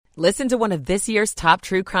Listen to one of this year's top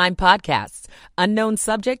true crime podcasts. Unknown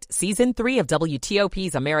Subject, Season 3 of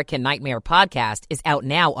WTOP's American Nightmare podcast is out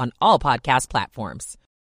now on all podcast platforms.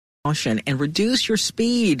 And reduce your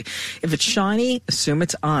speed. If it's shiny, assume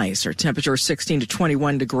it's ice. Our temperature 16 to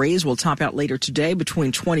 21 degrees will top out later today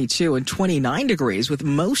between 22 and 29 degrees with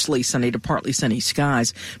mostly sunny to partly sunny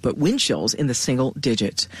skies, but wind chills in the single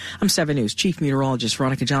digits. I'm 7 News Chief Meteorologist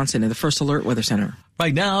Veronica Johnson in the First Alert Weather Center.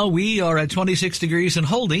 Right now, we are at 26 degrees and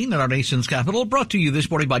holding in our nation's capital. Brought to you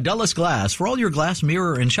this morning by Dulles Glass. For all your glass,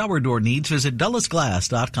 mirror, and shower door needs, visit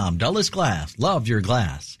DullesGlass.com. Dulles Glass. Love your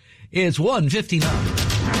glass. It's 1:59.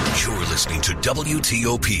 You're listening to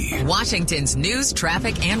WTOP, Washington's news,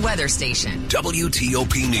 traffic, and weather station.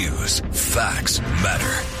 WTOP News. Facts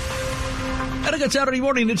matter. And a good Saturday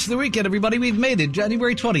morning. It's the weekend, everybody. We've made it.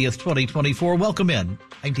 January 20th, 2024. Welcome in.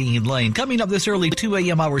 I'm Dean Lane. Coming up this early 2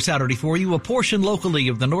 a.m. hour Saturday for you, a portion locally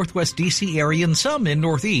of the Northwest D.C. area and some in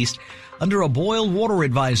Northeast under a boil water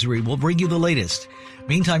advisory. We'll bring you the latest.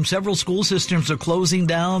 Meantime, several school systems are closing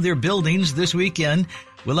down their buildings this weekend.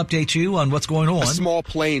 We'll update you on what's going on. A small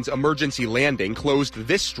plane's emergency landing closed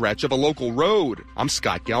this stretch of a local road. I'm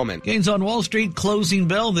Scott Gelman. Gains on Wall Street closing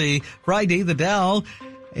bell Friday. The Dow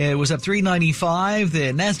was up 395.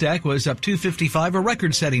 The NASDAQ was up 255. A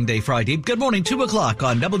record-setting day Friday. Good morning, 2 o'clock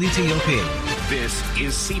on WTOP. This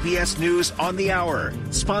is CBS News on the Hour,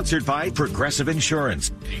 sponsored by Progressive Insurance.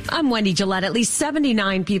 I'm Wendy Gillette. At least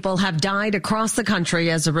 79 people have died across the country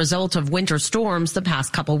as a result of winter storms the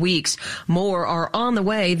past couple weeks. More are on the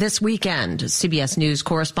way this weekend. CBS News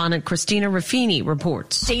correspondent Christina Ruffini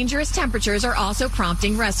reports. Dangerous temperatures are also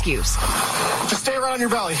prompting rescues. Just stay around your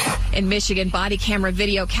belly. In Michigan, body camera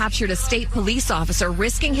video captured a state police officer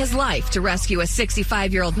risking his life to rescue a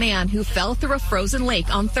 65-year-old man who fell through a frozen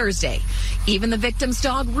lake on Thursday. Even the victim's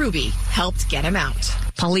dog, Ruby, helped get him out.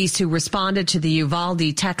 Police who responded to the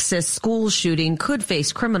Uvalde, Texas school shooting could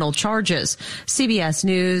face criminal charges. CBS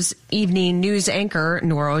News evening news anchor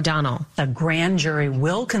Nora O'Donnell. The grand jury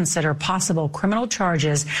will consider possible criminal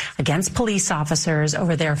charges against police officers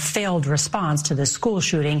over their failed response to the school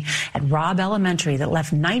shooting at Robb Elementary that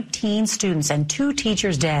left 19 students and 2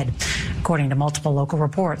 teachers dead, according to multiple local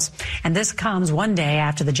reports. And this comes one day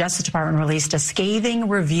after the Justice Department released a scathing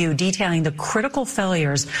review detailing the critical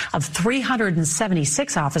failures of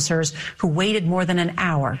 376 officers who waited more than an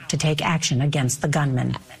hour to take action against the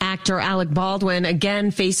gunman. Actor Alec Baldwin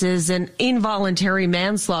again faces an involuntary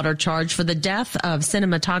manslaughter charge for the death of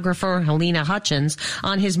cinematographer Helena Hutchins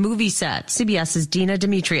on his movie set. CBS's Dina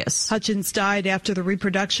Demetrius. Hutchins died after the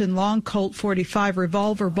reproduction long Colt .45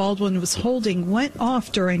 revolver Baldwin was holding went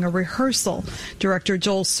off during a rehearsal. Director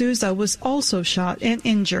Joel Souza was also shot and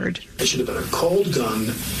injured. It should have been a cold gun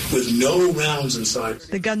with no rounds inside.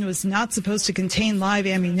 The gun was not supposed to contain live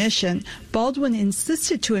ammunition. Baldwin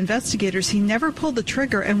insisted to investigators he never pulled the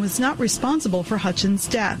trigger and was not responsible for Hutchins'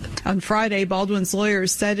 death. On Friday, Baldwin's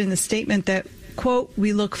lawyers said in a statement that, quote,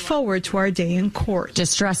 "We look forward to our day in court."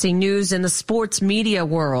 Distressing news in the sports media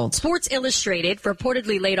world. Sports Illustrated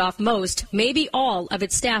reportedly laid off most, maybe all, of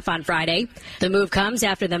its staff on Friday. The move comes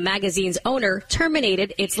after the magazine's owner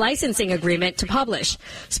terminated its licensing agreement to publish.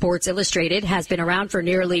 Sports Illustrated has been around for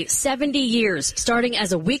nearly 70 years, starting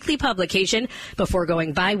as a weekly publication before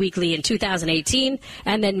going bi-weekly in 2018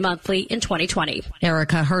 and then monthly in 2020.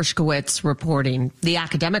 Erica Hershkowitz reporting. The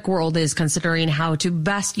academic world is considering how to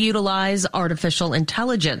best utilize artificial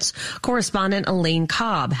intelligence. Correspondent Elaine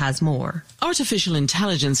Cobb has more. Artificial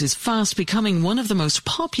intelligence is fast becoming one of the most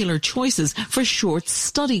popular choices for short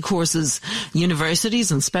study courses. Universities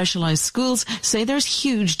and specialized schools say there's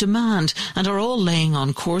huge demand and are all laying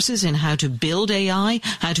on courses in how to build AI,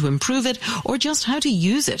 how to improve it, or just how to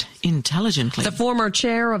use it intelligently. The former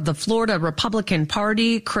chair of the Florida Republican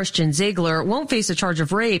Party, Christian Ziegler, won't face a charge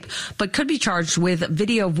of rape, but could be charged with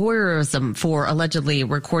video voyeurism for allegedly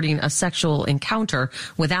recording a sexual encounter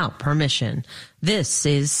without permission. This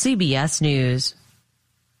is CBS News.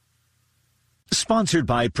 Sponsored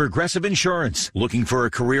by Progressive Insurance. Looking for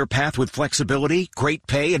a career path with flexibility, great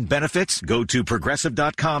pay, and benefits? Go to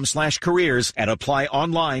progressive.com/careers and apply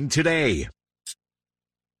online today.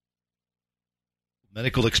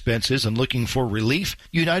 Medical expenses and looking for relief?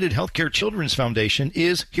 United Healthcare Children's Foundation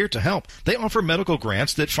is here to help. They offer medical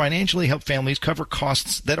grants that financially help families cover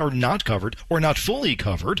costs that are not covered or not fully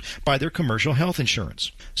covered by their commercial health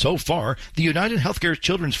insurance. So far, the United Healthcare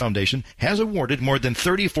Children's Foundation has awarded more than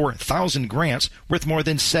 34,000 grants worth more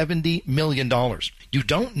than $70 million. You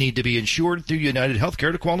don't need to be insured through United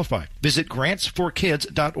Healthcare to qualify. Visit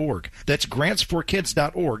grantsforkids.org. That's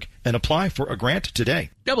grantsforkids.org and apply for a grant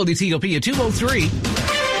today. WTOP at 2:03.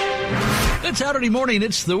 It's Saturday morning.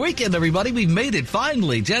 It's the weekend, everybody. We've made it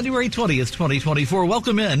finally. January 20th, 2024.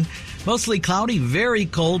 Welcome in. Mostly cloudy, very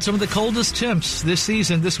cold. Some of the coldest temps this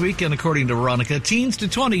season, this weekend, according to Veronica. Teens to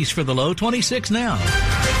 20s for the low, 26 now.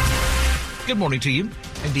 Good morning to you.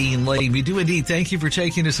 I'm Dean Lane. We do indeed thank you for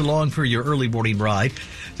taking us along for your early morning ride.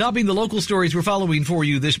 Topping the local stories we're following for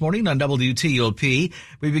you this morning on WTOP.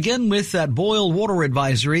 We begin with that boil water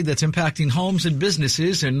advisory that's impacting homes and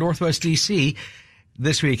businesses in Northwest D.C.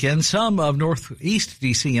 this weekend. Some of Northeast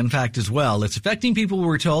D.C., in fact, as well. It's affecting people,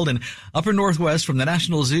 we're told, in upper Northwest from the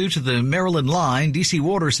National Zoo to the Maryland line. D.C.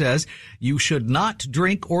 Water says you should not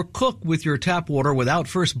drink or cook with your tap water without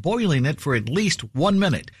first boiling it for at least 1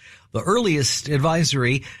 minute. The earliest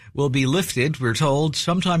advisory will be lifted, we're told,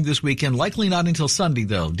 sometime this weekend, likely not until Sunday,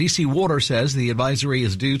 though. D.C. Water says the advisory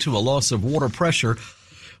is due to a loss of water pressure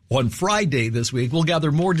on Friday this week. We'll gather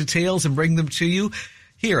more details and bring them to you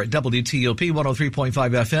here at WTOP 103.5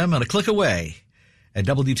 FM and a click away at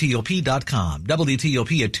WTOP.com.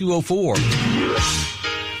 WTOP at 2:04.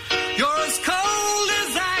 You're as cold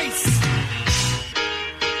as ice.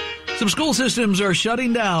 Some school systems are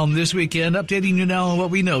shutting down this weekend. Updating you now on what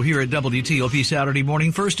we know here at WTOP Saturday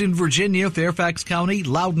morning. First in Virginia, Fairfax County,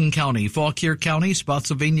 Loudoun County, Fauquier County,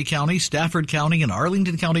 Spotsylvania County, Stafford County, and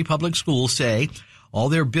Arlington County Public Schools say all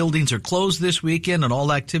their buildings are closed this weekend and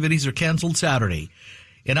all activities are canceled Saturday.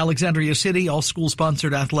 In Alexandria City, all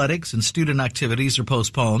school-sponsored athletics and student activities are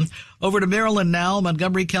postponed. Over to Maryland now,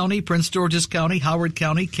 Montgomery County, Prince George's County, Howard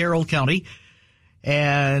County, Carroll County,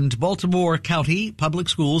 and Baltimore County public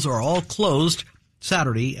schools are all closed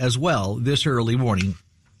Saturday as well this early morning.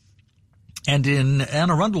 And in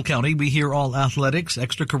Anne Arundel County, we hear all athletics,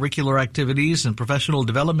 extracurricular activities, and professional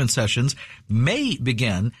development sessions may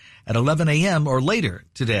begin at 11 a.m. or later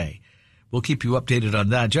today. We'll keep you updated on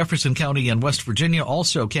that. Jefferson County and West Virginia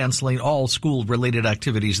also canceling all school-related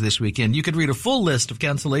activities this weekend. You can read a full list of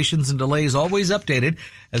cancellations and delays, always updated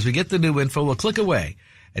as we get the new info a click away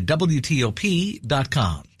at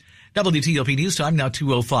WTOP.com. WTOP News Time now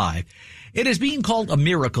 2:05. It is being called a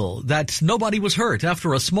miracle that nobody was hurt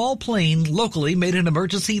after a small plane locally made an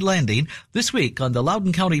emergency landing this week on the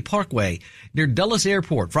Loudoun County Parkway near Dulles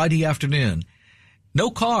Airport Friday afternoon. No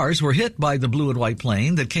cars were hit by the blue and white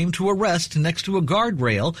plane that came to a rest next to a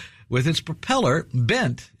guardrail with its propeller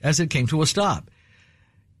bent as it came to a stop.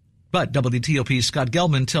 But WTOP's Scott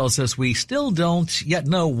Gelman tells us we still don't yet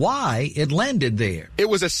know why it landed there. It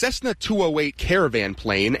was a Cessna 208 Caravan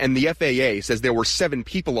plane, and the FAA says there were 7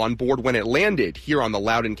 people on board when it landed here on the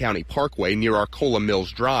Loudoun County Parkway near Arcola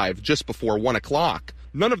Mills Drive just before 1 o'clock.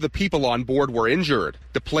 None of the people on board were injured.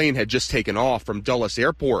 The plane had just taken off from Dulles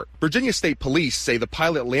Airport. Virginia State Police say the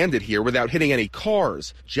pilot landed here without hitting any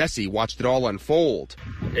cars. Jesse watched it all unfold.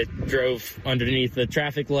 It drove underneath the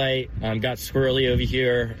traffic light, got squirrely over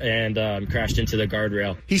here, and crashed into the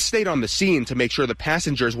guardrail. He stayed on the scene to make sure the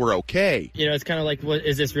passengers were okay. You know, it's kind of like, what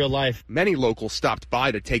is this real life? Many locals stopped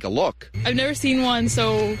by to take a look. I've never seen one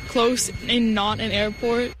so close and not an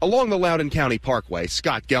airport. Along the Loudoun County Parkway,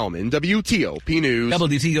 Scott Gelman, WTOP News.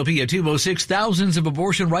 WTOP at 2:06. Thousands of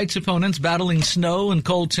abortion rights opponents battling snow and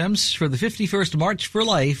cold temps for the 51st March for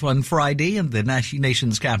Life on Friday in the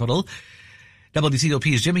nation's capital.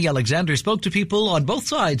 WTOP's Jimmy Alexander spoke to people on both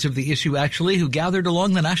sides of the issue, actually, who gathered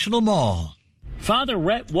along the National Mall. Father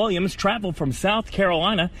Rhett Williams traveled from South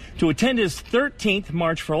Carolina to attend his 13th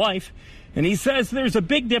March for Life, and he says there's a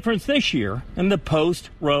big difference this year in the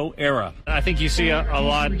post-Roe era. I think you see a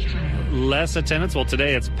lot less attendance. Well,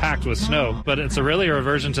 today it's packed with snow, but it's really a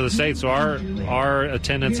reversion to the state, so our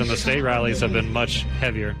attendance in the state rallies have been much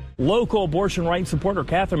heavier. Local abortion rights supporter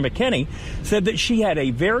Catherine McKinney said that she had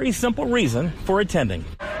a very simple reason for attending.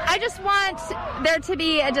 I just want there to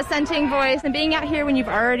be a dissenting voice, and being out here when you've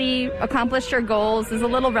already accomplished your goals is a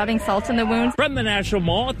little rubbing salt in the wounds. From the National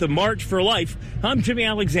Mall at the March for Life, I'm Jimmy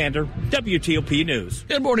Alexander, WTOP News.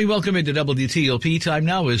 Good morning. Welcome into WTOP. Time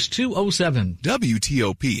now is 2:07.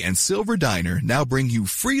 WTOP and Silver Diner now bring you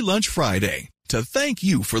Free Lunch Friday to thank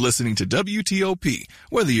you for listening to WTOP,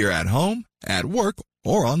 whether you're at home, at work,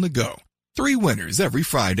 or on the go. 3 winners every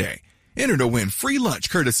Friday. Enter to win free lunch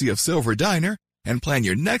courtesy of Silver Diner and plan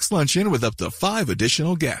your next luncheon with up to 5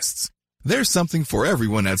 additional guests. There's something for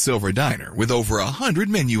everyone at Silver Diner with over 100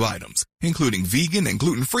 menu items, including vegan and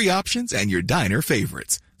gluten-free options and your diner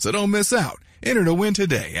favorites. So don't miss out. Enter to win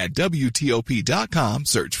today at WTOP.com.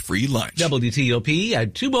 Search free lunch. WTOP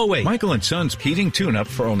at 2:08. Michael & Son's heating tune-up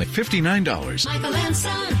for only $59. Michael &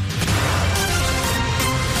 Son.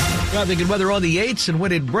 Traffic and weather on the 8s and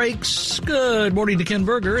when it breaks. Good morning to Ken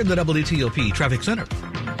Berger in the WTOP Traffic Center.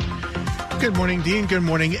 Good morning, Dean. Good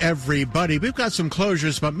morning, everybody. We've got some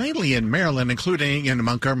closures, but mainly in Maryland, including in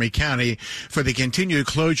Montgomery County, for the continued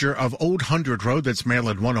closure of Old 100 Road, that's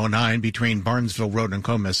Maryland 109, between Barnesville Road and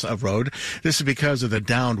Comus Road. This is because of the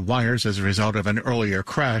downed wires as a result of an earlier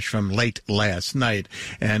crash from late last night.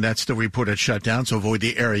 And that's the reported shutdown, so avoid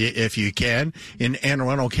the area if you can. In Anne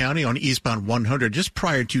Arundel County on eastbound 100, just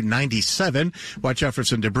prior to 97, watch out for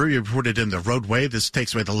some debris reported in the roadway. This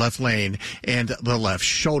takes away the left lane and the left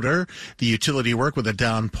shoulder. The utility work with a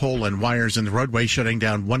down pole and wires in the roadway, shutting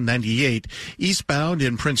down 198 eastbound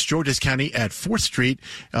in Prince George's County at 4th Street.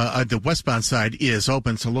 The westbound side is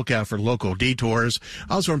open, so look out for local detours.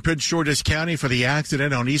 Also in Prince George's County for the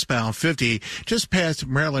accident on eastbound 50, just past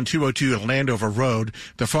Maryland 202 Landover Road,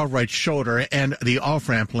 the far right shoulder and the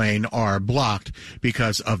off-ramp lane are blocked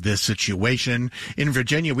because of this situation. In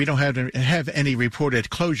Virginia, we don't have any reported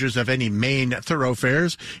closures of any main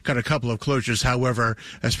thoroughfares. Got a couple of closures, however,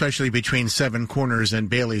 especially between Seven Corners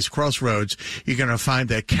and Bailey's Crossroads. You're going to find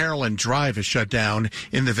that Carolyn Drive is shut down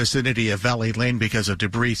in the vicinity of Valley Lane because of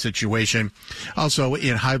debris situation. Also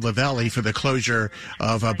in Hydla Valley for the closure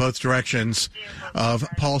of both directions of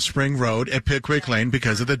Paul Spring Road at Pickwick Lane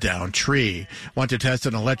because of the downed tree. Want to test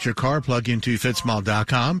an electric car? Plug into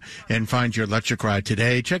Fitzmall.com and find your electric ride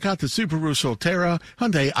today. Check out the Subaru Solterra,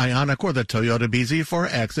 Hyundai Ioniq, or the Toyota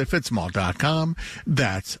BZ4X at Fitzmall.com.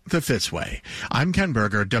 That's the Fitzway. I'm Ken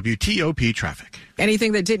Berger, WTOP Traffic.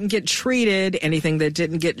 Anything that didn't get treated, anything that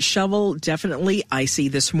didn't get shoveled, definitely icy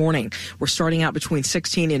this morning. We're starting out between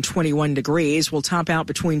 16 and 21 degrees. We'll top out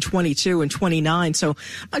between 22 and 29. So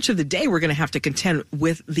much of the day we're going to have to contend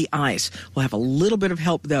with the ice. We'll have a little bit of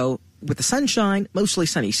help, though, with the sunshine, mostly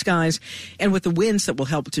sunny skies, and with the winds that will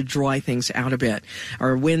help to dry things out a bit.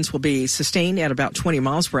 Our winds will be sustained at about 20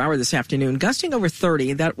 miles per hour this afternoon, gusting over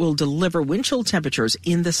 30. That will deliver wind chill temperatures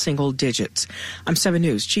in the single digits. I'm 7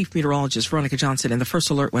 News Chief Meteorologist Veronica Johnson in the First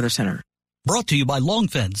Alert Weather Center. Brought to you by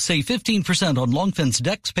Longfence. Save 15% on Longfence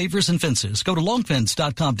decks, pavers, and fences. Go to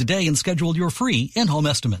longfence.com today and schedule your free in-home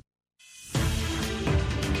estimate.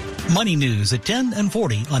 Money News at 10 and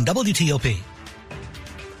 40 on WTOP.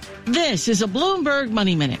 This is a Bloomberg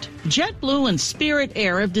Money Minute. JetBlue and Spirit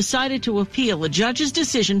Air have decided to appeal a judge's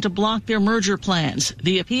decision to block their merger plans.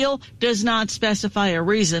 The appeal does not specify a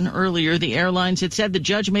reason. Earlier, the airlines had said the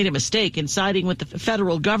judge made a mistake in siding with the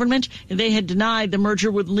federal government. They had denied the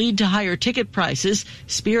merger would lead to higher ticket prices.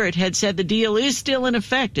 Spirit had said the deal is still in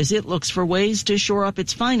effect as it looks for ways to shore up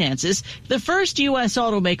its finances. The first U.S.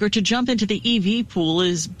 automaker to jump into the EV pool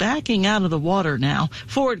is backing out of the water now.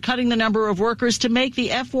 Ford cutting the number of workers to make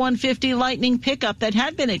the F-150 Lightning pickup that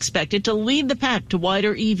had been expected to lead the pack to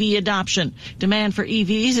wider EV adoption. Demand for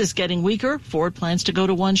EVs is getting weaker. Ford plans to go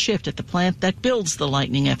to one shift at the plant that builds the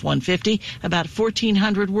Lightning F-150. About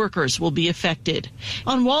 1,400 workers will be affected.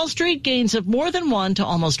 On Wall Street, gains of more than 1 to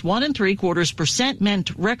almost 1.75%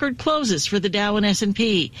 meant record closes for the Dow and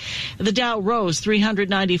S&P. The Dow rose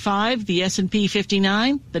 395, the S&P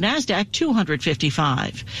 59, the Nasdaq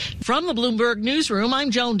 255. From the Bloomberg Newsroom,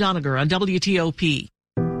 I'm Joan Doniger on WTOP.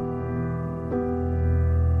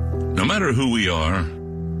 No matter who we are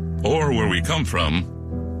or where we come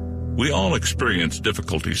from, we all experience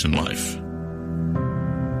difficulties in life.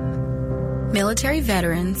 Military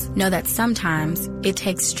veterans know that sometimes it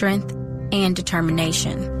takes strength and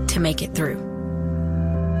determination to make it through.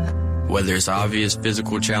 Whether it's obvious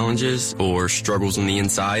physical challenges or struggles on the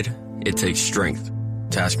inside, it takes strength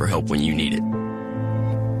to ask for help when you need it.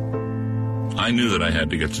 I knew that I had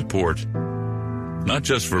to get support, not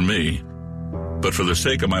just for me, but for the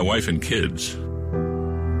sake of my wife and kids.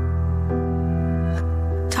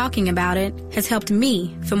 Talking about it has helped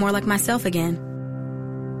me feel more like myself again.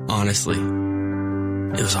 Honestly,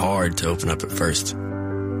 it was hard to open up at first,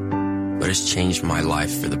 but it's changed my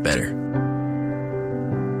life for the better.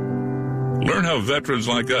 Learn how veterans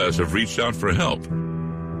like us have reached out for help.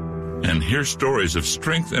 And hear stories of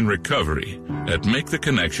strength and recovery at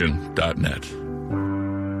MakeTheConnection.net.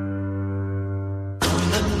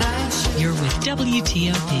 You're with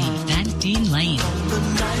WTOP and Dean Lane.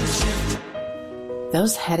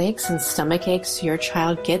 Those headaches and stomach aches your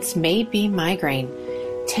child gets may be migraine.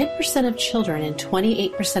 10% of children and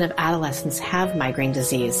 28% of adolescents have migraine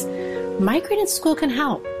disease. Migraine at School can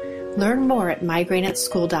help. Learn more at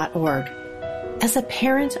migraineatschool.org. As a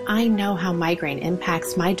parent, I know how migraine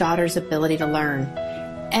impacts my daughter's ability to learn.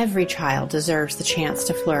 Every child deserves the chance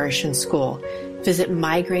to flourish in school. Visit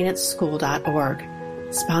migraineatschool.org.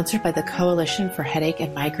 Sponsored by the Coalition for Headache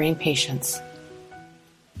and Migraine Patients.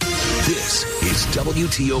 This is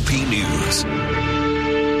WTOP News.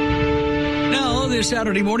 Now, this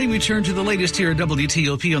Saturday morning, we turn to the latest here at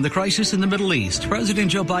WTOP on the crisis in the Middle East.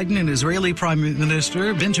 President Joe Biden and Israeli Prime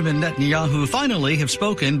Minister Benjamin Netanyahu finally have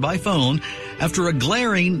spoken by phone after a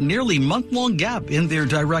glaring, nearly month-long gap in their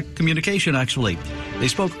direct communication, actually. They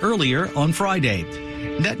spoke earlier on Friday.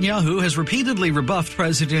 Netanyahu has repeatedly rebuffed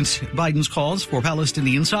President Biden's calls for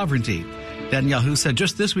Palestinian sovereignty. Netanyahu said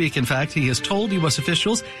just this week, in fact, he has told U.S.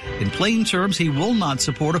 officials in plain terms he will not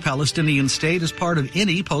support a Palestinian state as part of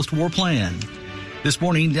any post-war plan. This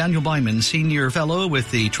morning, Daniel Byman, senior fellow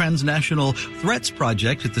with the Transnational Threats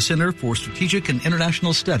Project at the Center for Strategic and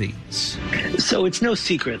International Studies. So it's no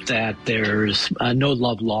secret that there's no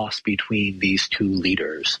love lost between these two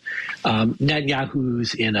leaders.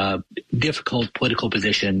 Netanyahu's in a difficult political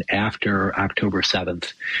position after October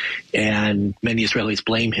 7th, and many Israelis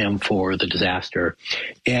blame him for the disaster.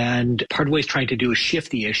 And part of what he's trying to do is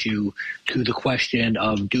shift the issue to the question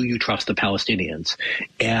of, do you trust the Palestinians?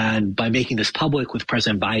 And by making this public with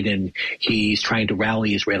President Biden, he's trying to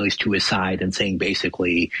rally Israelis to his side and saying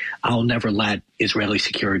basically, I'll never let Israeli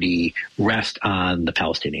security rest on the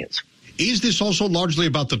Palestinians. Is this also largely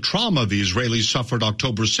about the trauma the Israelis suffered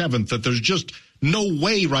October 7th, that there's just no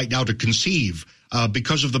way right now to conceive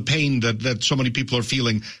because of the pain that so many people are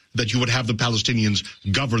feeling that you would have the Palestinians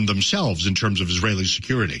govern themselves in terms of Israeli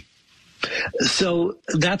security? So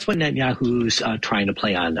that's what Netanyahu's trying to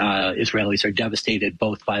play on. Israelis are devastated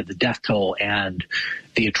both by the death toll and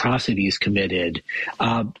the atrocities committed,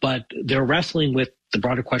 but they're wrestling with the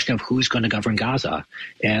broader question of who's going to govern Gaza,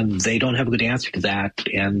 and they don't have a good answer to that.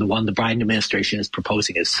 And the one the Biden administration is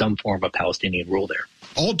proposing is some form of Palestinian rule there.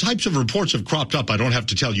 All types of reports have cropped up. I don't have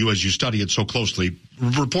to tell you as you study it so closely.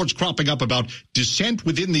 Reports cropping up about dissent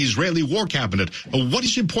within the Israeli war cabinet. What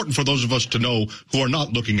is important for those of us to know who are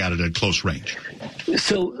not looking at it at close range?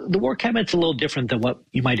 So the war cabinet's a little different than what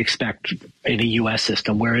you might expect in a U.S.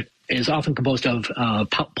 system, where it is often composed of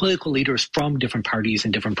political leaders from different parties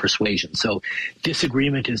and different persuasions. So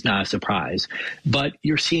disagreement is not a surprise. But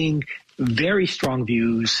you're seeing very strong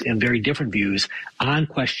views and very different views on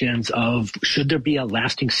questions of should there be a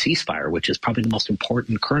lasting ceasefire, which is probably the most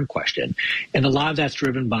important current question. And a lot of that's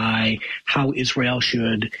driven by how Israel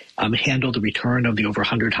should handle the return of the over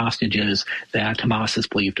 100 hostages that Hamas is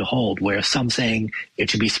believed to hold, where some saying it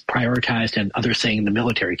should be prioritized and others saying the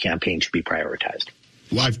military campaign should be prioritized.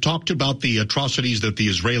 Well, I've talked about the atrocities that the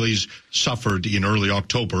Israelis suffered in early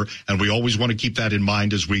October, and we always want to keep that in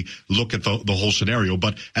mind as we look at the whole scenario.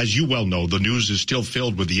 But as you well know, the news is still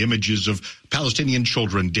filled with the images of Palestinian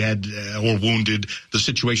children dead or wounded, the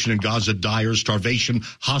situation in Gaza dire, starvation,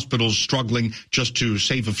 hospitals struggling just to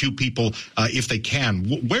save a few people if they can.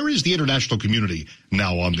 Where is the international community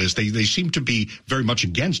now on this? They seem to be very much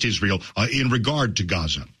against Israel in regard to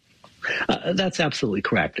Gaza. That's absolutely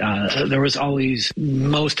correct. There was always,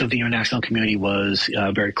 most of the international community was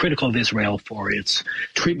very critical of Israel for its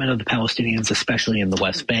treatment of the Palestinians, especially in the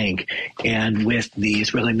West Bank. And with the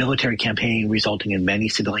Israeli military campaign resulting in many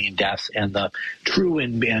civilian deaths and the true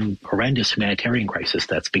and horrendous humanitarian crisis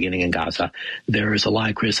that's beginning in Gaza, there is a lot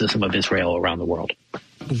of criticism of Israel around the world.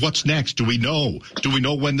 What's next? Do we know? Do we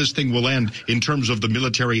know when this thing will end in terms of the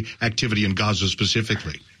military activity in Gaza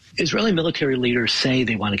specifically? Israeli military leaders say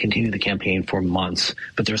they want to continue the campaign for months,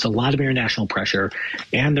 but there's a lot of international pressure,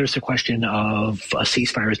 and there's a question of a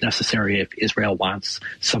ceasefire is necessary if Israel wants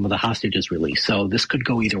some of the hostages released. So this could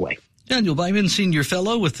go either way. Daniel Byman, senior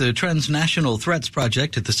fellow with the Transnational Threats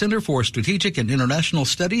Project at the Center for Strategic and International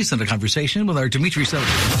Studies, in a conversation with our Dimitri Soto.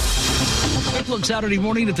 Quick look Saturday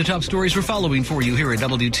morning at the top stories we're following for you here at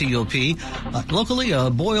WTOP. Locally, a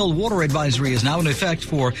boil water advisory is now in effect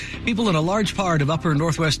for people in a large part of upper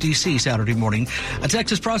northwest D.C. Saturday morning. A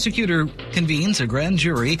Texas prosecutor convenes a grand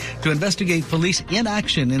jury to investigate police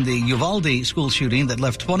inaction in the Uvalde school shooting that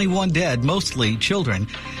left 21 dead, mostly children.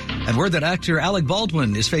 And word that actor Alec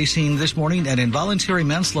Baldwin is facing this morning an involuntary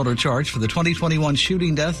manslaughter charge for the 2021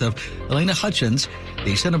 shooting death of Elena Hutchins,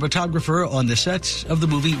 the cinematographer on the sets of the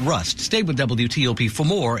movie Rust. Stay with WTOP for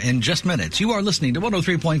more in just minutes. You are listening to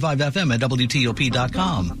 103.5 FM at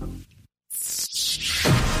WTOP.com.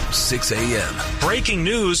 6 a.m. Breaking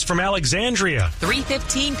news from Alexandria.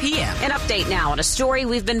 3:15 p.m. An update now on a story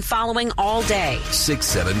we've been following all day.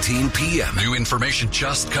 6:17 p.m. New information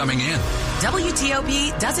just coming in.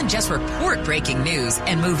 WTOP doesn't just report breaking news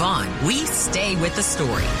and move on. We stay with the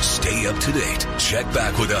story. Stay up to date. Check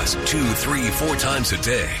back with us 2, 3, 4 times a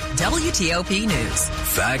day. WTOP News.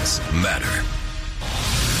 Facts matter.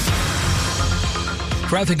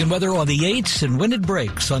 Traffic and weather on the 8s and when it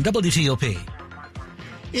breaks on WTOP.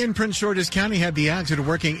 In Prince George's County, had the accident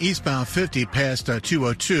working eastbound 50 past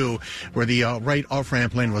 202, where the right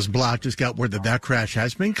off-ramp lane was blocked. Just got word that crash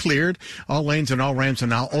has been cleared. All lanes and all ramps are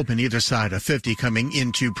now open either side of 50 coming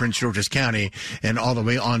into Prince George's County and all the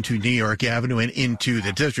way onto New York Avenue and into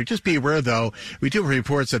the district. Just be aware, though, we do have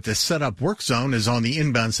reports that the set-up work zone is on the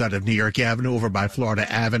inbound side of New York Avenue over by Florida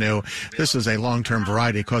Avenue. This is a long-term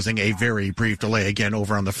variety causing a very brief delay, again,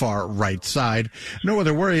 over on the far right side. No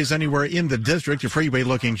other worries anywhere in the district. The freeway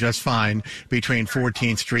looking just fine between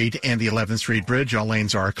 14th Street and the 11th Street Bridge. All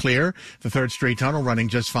lanes are clear. The 3rd Street Tunnel running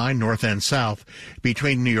just fine north and south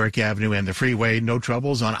between New York Avenue and the freeway. No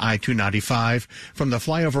troubles on I-295 from the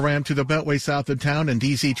flyover ramp to the Beltway south of town, and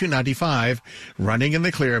DC 295 running in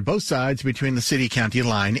the clear both sides between the city-county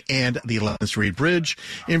line and the 11th Street Bridge.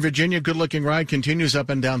 In Virginia, good-looking ride continues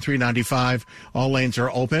up and down 395. All lanes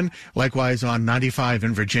are open. Likewise on 95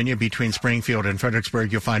 in Virginia between Springfield and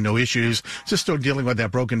Fredericksburg, you'll find no issues. Just still dealing with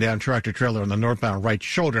that broken down tractor trailer on the northbound right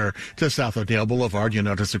shoulder to south of Dale Boulevard. You'll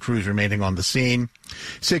notice the crews remaining on the scene.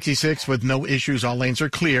 66 with no issues. All lanes are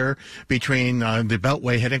clear between the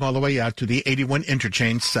Beltway heading all the way out to the 81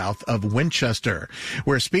 interchange south of Winchester.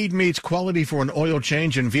 Where speed meets quality for an oil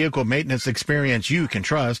change and vehicle maintenance experience you can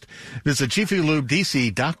trust. Visit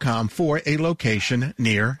JiffyLubeDC.com for a location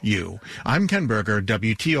near you. I'm Ken Berger,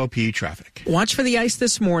 WTOP Traffic. Watch for the ice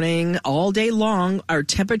this morning. All day long, our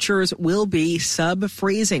temperatures will be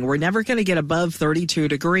sub-freezing. We're never going to get above 32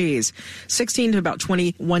 degrees. 16 to about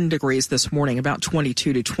 21 degrees this morning, about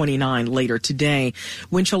 22 to 29 later today.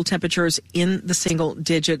 Wind chill temperatures in the single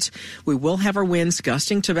digits. We will have our winds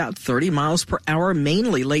gusting to about 30 miles per hour,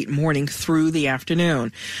 mainly late morning through the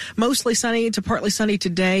afternoon. Mostly sunny to partly sunny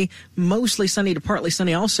today. Mostly sunny to partly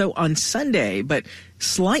sunny also on Sunday, but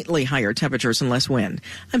slightly higher temperatures and less wind.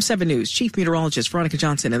 I'm 7 News Chief Meteorologist Veronica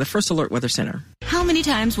Johnson in the First Alert Weather Center. How many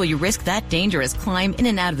times will you risk that dangerous climb in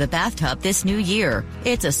and out of the bathtub this new year?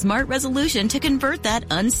 It's a smart resolution to convert that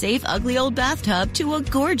unsafe, ugly old bathtub to a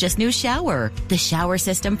gorgeous new shower. The shower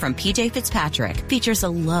system from PJ Fitzpatrick features a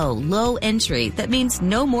low entry that means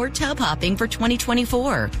no more tub hopping for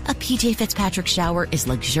 2024. A PJ Fitzpatrick shower is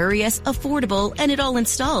luxurious, affordable, and it all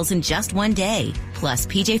installs in just one day. Plus,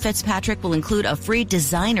 PJ Fitzpatrick will include a free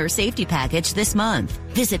designer safety package this month.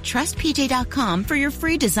 Visit trustpj.com for your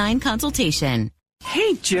free design consultation.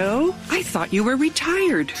 Hey, Joe, I thought you were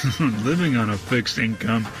retired. Living on a fixed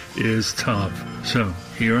income is tough. So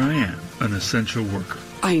here I am, an essential worker.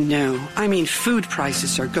 I know. I mean, food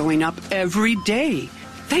prices are going up every day.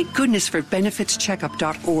 Thank goodness for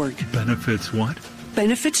benefitscheckup.org. Benefits what?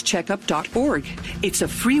 benefitscheckup.org. It's a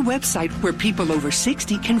free website where people over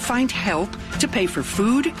 60 can find help to pay for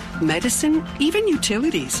food, medicine, even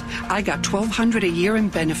utilities. I got $1,200 a year in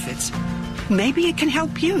benefits. Maybe it can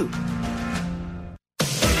help you.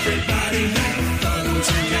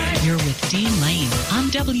 You're with Dean Lane on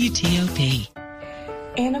WTOP.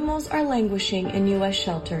 Animals are languishing in U.S.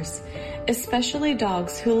 shelters, especially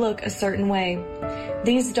dogs who look a certain way.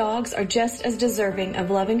 These dogs are just as deserving of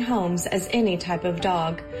loving homes as any type of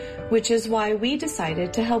dog, which is why we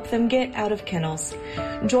decided to help them get out of kennels.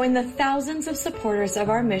 Join the thousands of supporters of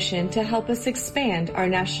our mission to help us expand our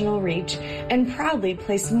national reach and proudly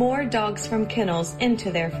place more dogs from kennels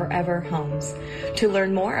into their forever homes. To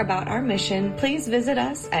learn more about our mission, please visit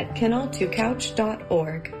us at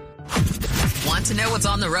kennel2couch.org. Want to know what's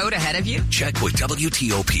on the road ahead of you? Check with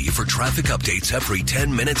WTOP for traffic updates every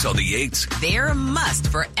 10 minutes on the 8s. They're a must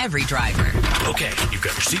for every driver. Okay, you've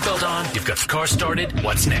got your seatbelt on, you've got the car started.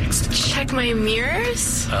 What's next? Check my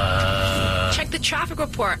mirrors. Check the traffic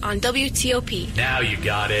report on WTOP. Now you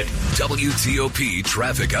got it. WTOP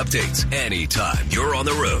traffic updates anytime you're on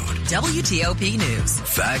the road. WTOP News.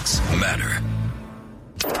 Facts matter.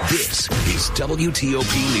 This is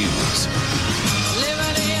WTOP News.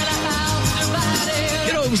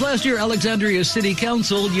 It was last year Alexandria City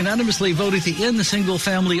Council unanimously voted to end the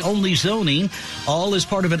single-family only zoning, all as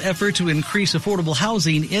part of an effort to increase affordable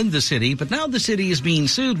housing in the city. But now the city is being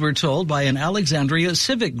sued, we're told, by an Alexandria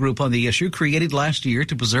civic group on the issue created last year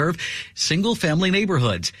to preserve single-family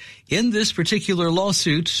neighborhoods. In this particular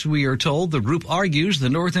lawsuit, we are told the group argues the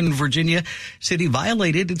Northern Virginia city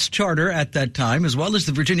violated its charter at that time, as well as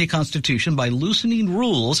the Virginia Constitution, by loosening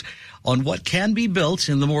rules on what can be built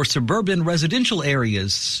in the more suburban residential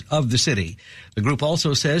areas of the city. The group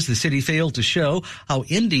also says the city failed to show how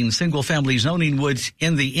ending single-family zoning would,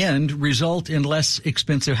 in the end, result in less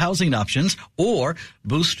expensive housing options or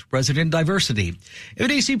boost resident diversity. If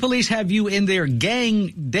DC police have you in their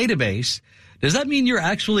gang database, does that mean you're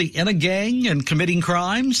actually in a gang and committing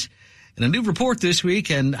crimes? In a new report this week,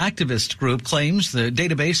 an activist group claims the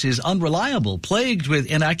database is unreliable, plagued with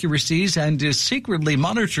inaccuracies, and is secretly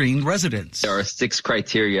monitoring residents. There are 6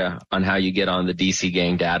 criteria on how you get on the DC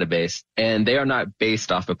gang database, and they are not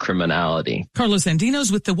based off of criminality. Carlos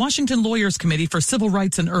Andino's with the Washington Lawyers Committee for Civil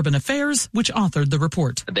Rights and Urban Affairs, which authored the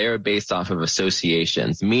report. They are based off of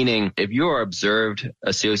associations, meaning if you are observed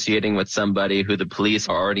associating with somebody who the police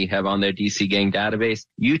already have on their DC gang database,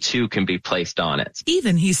 you too can be placed on it.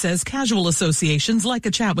 Even, he says, casual associations like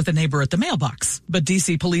a chat with a neighbor at the mailbox. But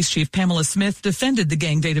DC Police Chief Pamela Smith defended the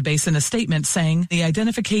gang database in a statement, saying the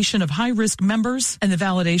identification of high-risk members and the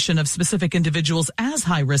validation of specific individuals as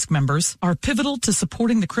high-risk members are pivotal to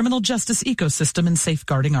supporting the criminal justice ecosystem and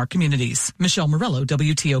safeguarding our communities. Michelle Morello,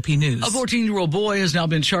 WTOP News. A 14-year-old boy has now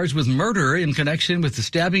been charged with murder in connection with the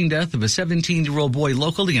stabbing death of a 17-year-old boy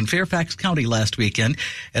locally in Fairfax County last weekend.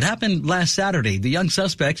 It happened last Saturday. The young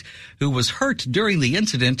suspect, who was hurt during the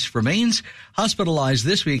incident, remains hospitalized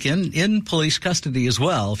this weekend in police custody as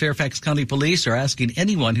well. Fairfax County Police are asking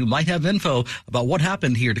anyone who might have info about what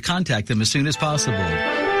happened here to contact them as soon as possible.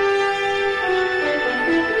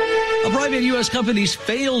 A private U.S. company's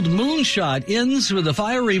failed moonshot ends with a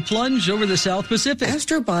fiery plunge over the South Pacific.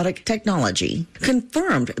 Astrobotic Technology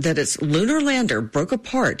confirmed that its lunar lander broke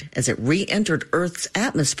apart as it re-entered Earth's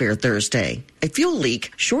atmosphere Thursday. A fuel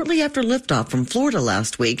leak shortly after liftoff from Florida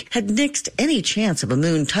last week had nixed any chance of a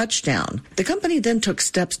moon touchdown. The company then took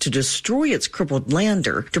steps to destroy its crippled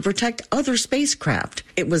lander to protect other spacecraft.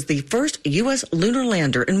 It was the first U.S. lunar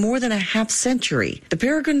lander in more than a half-century. The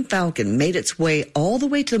Peregrine Falcon made its way all the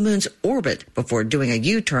way to the moon's orbit before doing a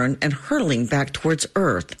U-turn and hurtling back towards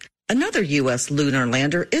Earth. Another U.S. lunar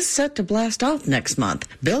lander is set to blast off next month,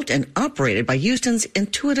 built and operated by Houston's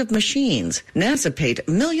Intuitive Machines. NASA paid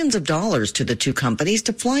millions of dollars to the two companies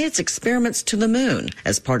to fly its experiments to the moon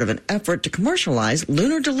as part of an effort to commercialize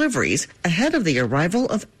lunar deliveries ahead of the arrival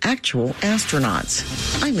of actual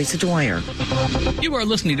astronauts. I'm Lisa Dwyer. You are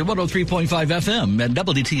listening to 103.5 FM at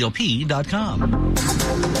WTOP.com.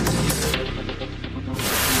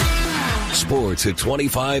 Sports at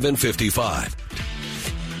 25 and 55.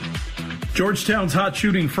 Georgetown's hot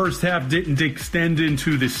shooting first half didn't extend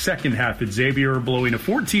into the second half, at Xavier blowing a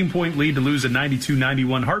 14-point lead to lose a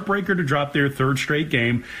 92-91 heartbreaker to drop their third straight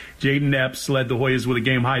game. Jaden Epps led the Hoyas with a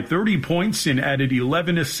game-high 30 points and added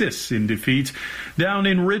 11 assists in defeat. Down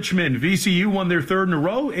in Richmond, VCU won their third in a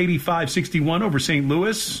row, 85-61 over St.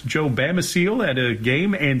 Louis. Joe Bamaseal had a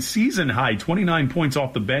game and season-high 29 points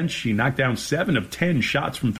off the bench. He knocked down 7 of 10 shots from